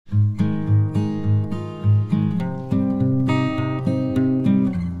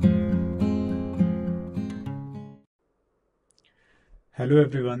Hello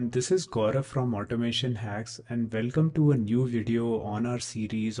everyone, this is Gaurav from Automation Hacks and welcome to a new video on our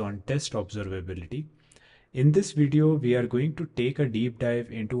series on test observability. In this video, we are going to take a deep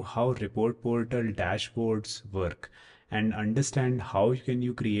dive into how ReportPortal dashboards work and understand how can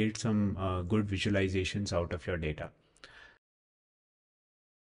you create some good visualizations out of your data.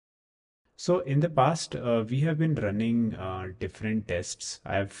 So in the past, we have been running different tests.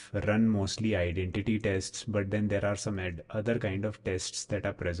 I've run mostly identity tests, but then there are some other kind of tests that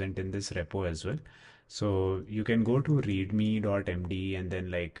are present in this repo as well. So you can go to readme.md and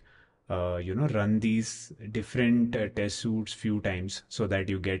then run these different test suites few times so that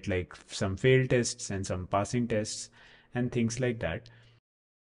you get like some failed tests and some passing tests and things like that.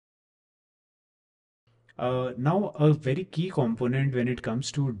 Now, a very key component when it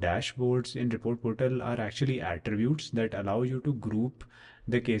comes to dashboards in ReportPortal are actually attributes that allow you to group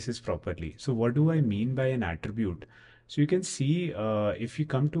the cases properly. So what do I mean by an attribute? So you can see if you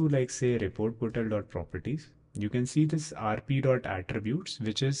come to like say reportportal.properties, you can see this rp.attributes,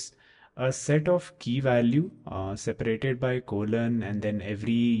 which is a set of key value separated by colon, and then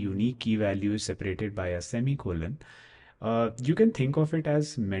every unique key value is separated by a semicolon. You can think of it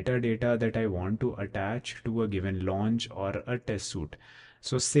as metadata that I want to attach to a given launch or a test suite.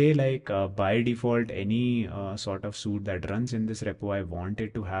 So say like by default, any sort of suite that runs in this repo, I want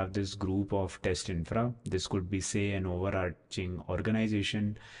it to have this group of test infra. This could be say an overarching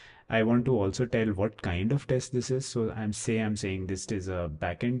organization. I want to also tell what kind of test this is. So I'm saying this is a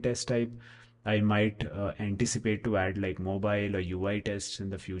backend test type. I might anticipate to add like mobile or UI tests in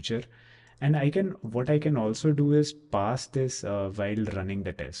the future. And what I can also do is pass this while running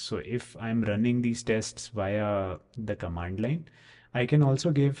the test. So if I'm running these tests via the command line, I can also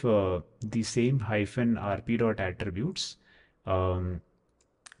give the same hyphen rp.attributes, um,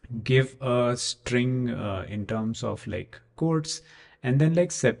 give a string in terms of like quotes, and then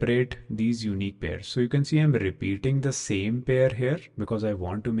like separate these unique pairs. So you can see I'm repeating the same pair here because I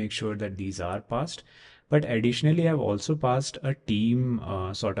want to make sure that these are passed. But additionally, I've also passed a team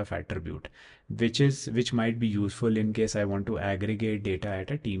sort of attribute, which might be useful in case I want to aggregate data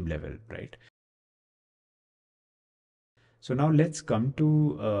at a team level, right? So now let's come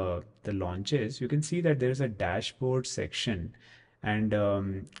to the launches. You can see that there's a dashboard section and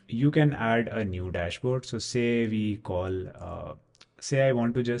you can add a new dashboard. So say I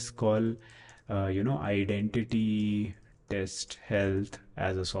want to just call, identity test health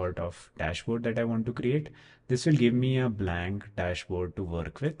as a sort of dashboard that I want to create. This will give me a blank dashboard to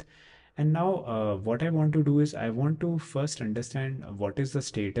work with. And now what I want to do is I want to first understand what is the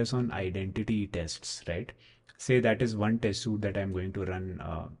status on identity tests, right? Say that is one test suite that I'm going to run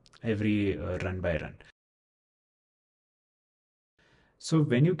every run by run. So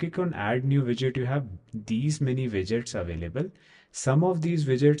when you click on add new widget, you have these many widgets available. Some of these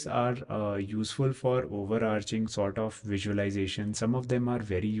widgets are useful for overarching sort of visualization. Some of them are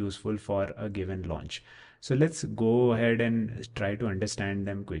very useful for a given launch. So let's go ahead and try to understand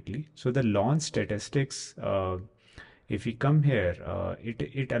them quickly. So the launch statistics, if we come here,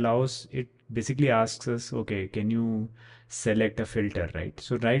 it basically asks us, okay, can you select a filter, right?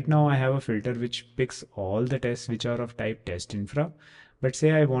 So right now I have a filter which picks all the tests which are of type test infra. But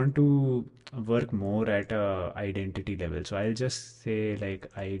say I want to work more at a identity level. So I'll just say like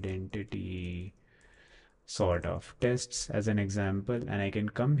identity sort of tests as an example, and I can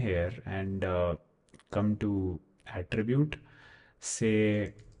come here and come to attribute,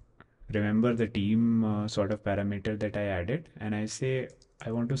 say remember the team sort of parameter that I added, and I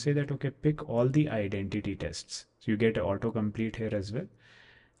want to say that okay, pick all the identity tests. So you get autocomplete here as well,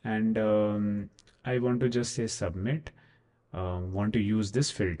 and I want to just say submit. Want to use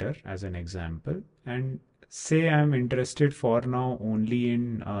this filter as an example, and say I'm interested for now only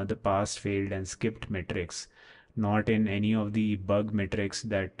in the past, failed, and skipped metrics, not in any of the bug metrics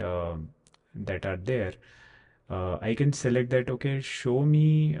that are there. I can select that, okay, show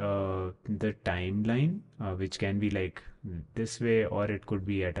me the timeline, which can be like this way, or it could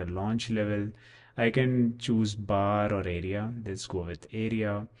be at a launch level. I can choose bar or area. Let's go with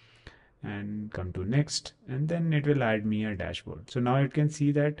area and come to next, and then it will add me a dashboard. So now you can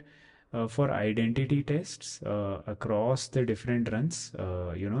see that for identity tests across the different runs,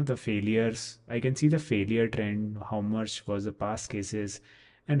 the failures, I can see the failure trend, how much was the past cases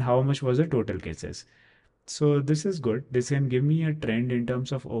and how much was the total cases. So this is good. This can give me a trend in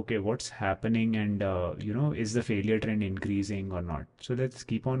terms of, okay, what's happening, and is the failure trend increasing or not? So let's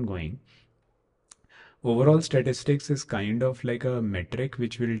keep on going. Overall statistics is kind of like a metric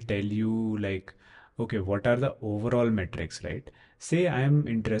which will tell you like, okay, what are the overall metrics, right? Say I am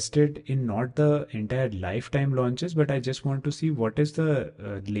interested in not the entire lifetime launches, but I just want to see what is the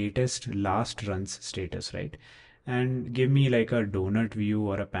latest last runs status, right? And give me like a donut view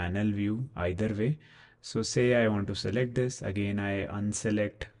or a panel view, either way. So say I want to select this, again I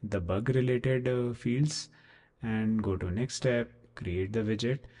unselect the bug related fields and go to next step, create the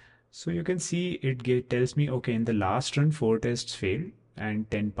widget. So you can see tells me, okay, in the last run, 4 tests failed and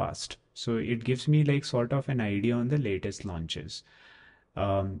 10 passed. So it gives me like sort of an idea on the latest launches.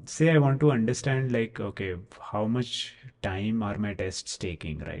 Say I want to understand like, okay, how much time are my tests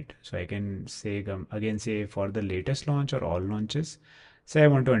taking, right? So I can say, again, say for the latest launch or all launches, say I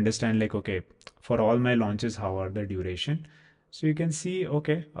want to understand like, okay, for all my launches, how are the duration? So you can see,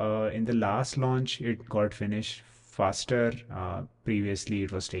 okay, in the last launch, it got finished faster. Previously,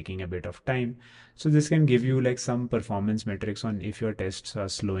 it was taking a bit of time. So this can give you like some performance metrics on if your tests are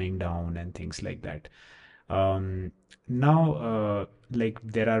slowing down and things like that. Um, now, like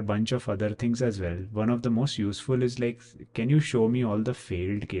there are a bunch of other things as well. One of the most useful is like, can you show me all the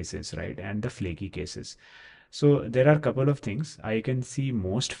failed cases, right? And the flaky cases. So there are a couple of things. I can see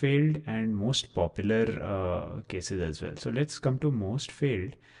most failed and most popular cases as well. So let's come to most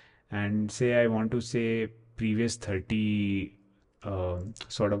failed and say I want to say previous 30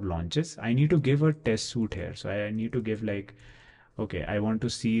 sort of launches. I need to give a test suite here. So I need to give like, okay, I want to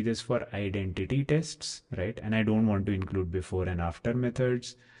see this for identity tests, right? And I don't want to include before and after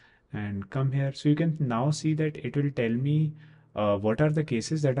methods and come here. So you can now see that it will tell me what are the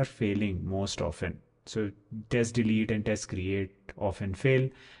cases that are failing most often. So test delete and test create often fail.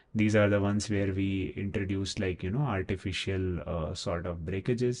 These are the ones where we introduce like, artificial sort of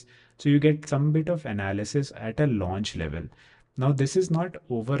breakages. So you get some bit of analysis at a launch level. Now, this is not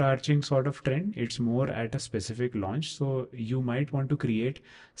overarching sort of trend. It's more at a specific launch. So you might want to create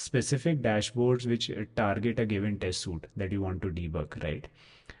specific dashboards which target a given test suite that you want to debug, right?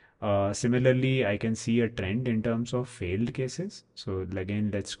 Similarly, I can see a trend in terms of failed cases. So again,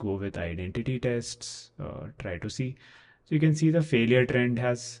 let's go with identity tests, try to see. So you can see the failure trend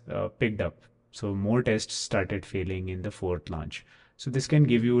has picked up. So more tests started failing in the fourth launch. So this can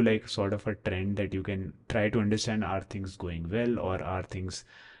give you like sort of a trend that you can try to understand, are things going well or are things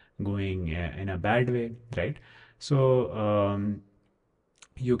going in a bad way, right? So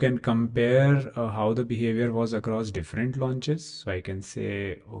you can compare how the behavior was across different launches. So I can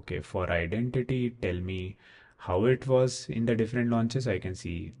say, okay, for identity, tell me how it was in the different launches. I can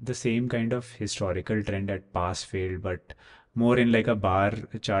see the same kind of historical trend at pass failed, but more in like a bar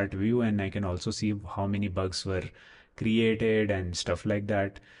chart view. And I can also see how many bugs were created and stuff like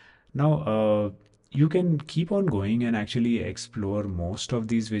that. Now, you can keep on going and actually explore most of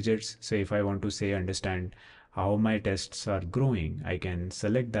these widgets. So if I want to say understand how my tests are growing, I can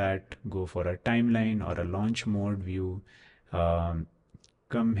select that, go for a timeline or a launch mode view, um,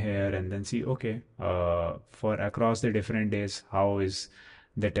 come here and then see, okay, for across the different days, how is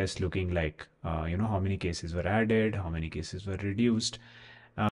the test looking like? How many cases were added, how many cases were reduced.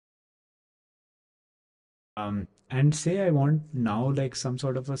 And say I want now like some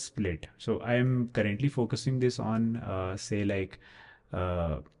sort of a split. So I am currently focusing this on, say like,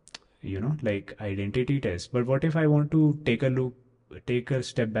 uh, like identity tests. But what if I want to take a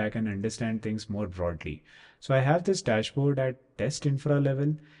step back and understand things more broadly? So I have this dashboard at test infra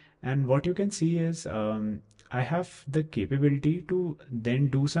level, and what you can see is I have the capability to then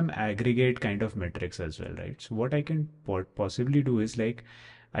do some aggregate kind of metrics as well, right? So what I can possibly do is like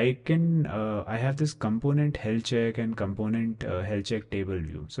I have this component health check and component health check table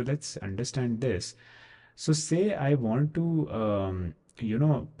view. So let's understand this. So say I want to,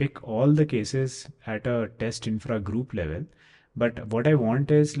 pick all the cases at a test infra group level, but what I want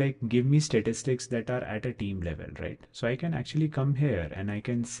is like give me statistics that are at a team level, right? So I can actually come here and I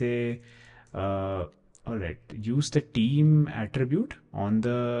can say, all right, use the team attribute on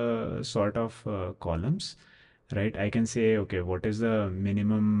the sort of columns, right? I can say, okay, what is the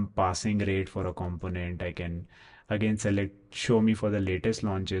minimum passing rate for a component? I can again select show me for the latest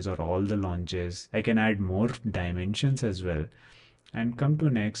launches or all the launches. I can add more dimensions as well and come to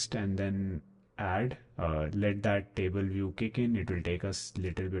next and then add, let that table view kick in. It will take us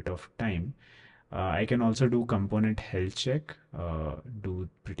little bit of time. I can also do component health check, do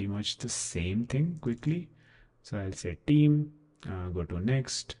pretty much the same thing quickly. So I'll say team, go to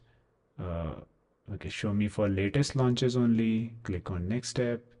next. Uh, okay, show me for latest launches only. Click on next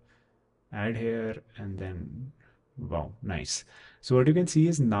step, add here, and then wow, nice. So what you can see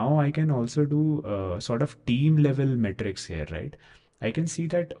is now I can also do sort of team level metrics here, right? I can see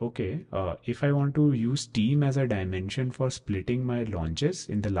that, okay, if I want to use team as a dimension for splitting my launches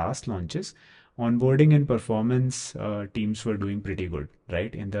in the last launches, onboarding and performance teams were doing pretty good,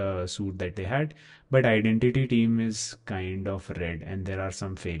 right, in the suit that they had. But identity team is kind of red, and there are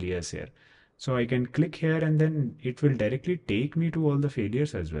some failures here. So I can click here, and then it will directly take me to all the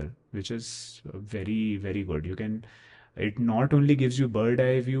failures as well, which is very, very good. It not only gives you bird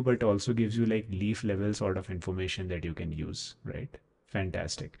eye view, but also gives you like leaf level sort of information that you can use, right?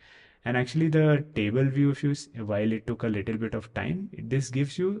 Fantastic. And actually the table view, while it took a little bit of time, this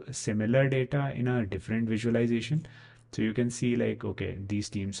gives you similar data in a different visualization. So you can see like, okay, these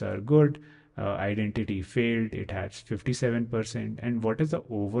teams are good. Identity failed, it has 57%. And what is the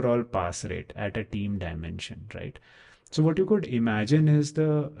overall pass rate at a team dimension, right? So what you could imagine is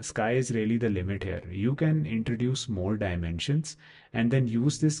the sky is really the limit here. You can introduce more dimensions and then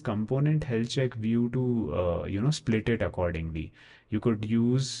use this component health check view to split it accordingly. You could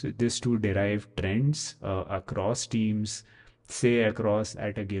use this to derive trends across teams, say across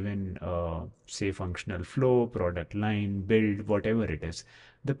at a given say functional flow, product line, build, whatever it is.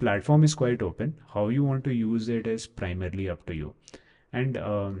 The platform is quite open. How you want to use it is primarily up to you.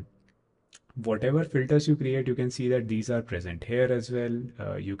 And whatever filters you create, you can see that these are present here as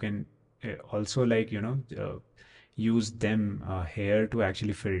well. You can also use them here to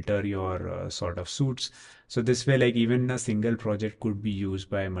actually filter your sort of suits. So this way, like even a single project could be used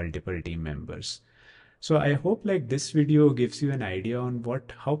by multiple team members. So I hope like this video gives you an idea on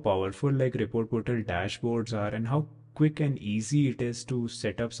how powerful like report portal dashboards are and how quick and easy it is to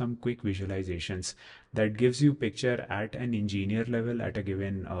set up some quick visualizations that gives you picture at an engineer level at a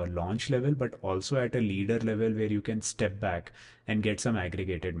given launch level, but also at a leader level where you can step back and get some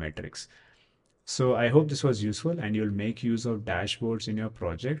aggregated metrics. So I hope this was useful and you'll make use of dashboards in your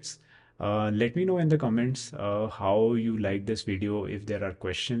projects. Let me know in the comments how you like this video. If there are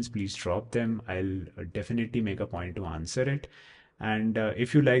questions, please drop them. I'll definitely make a point to answer it. And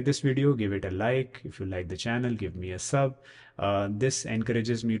if you like this video, give it a like. If you like the channel, give me a sub. This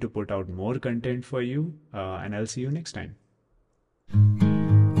encourages me to put out more content for you, and I'll see you next time.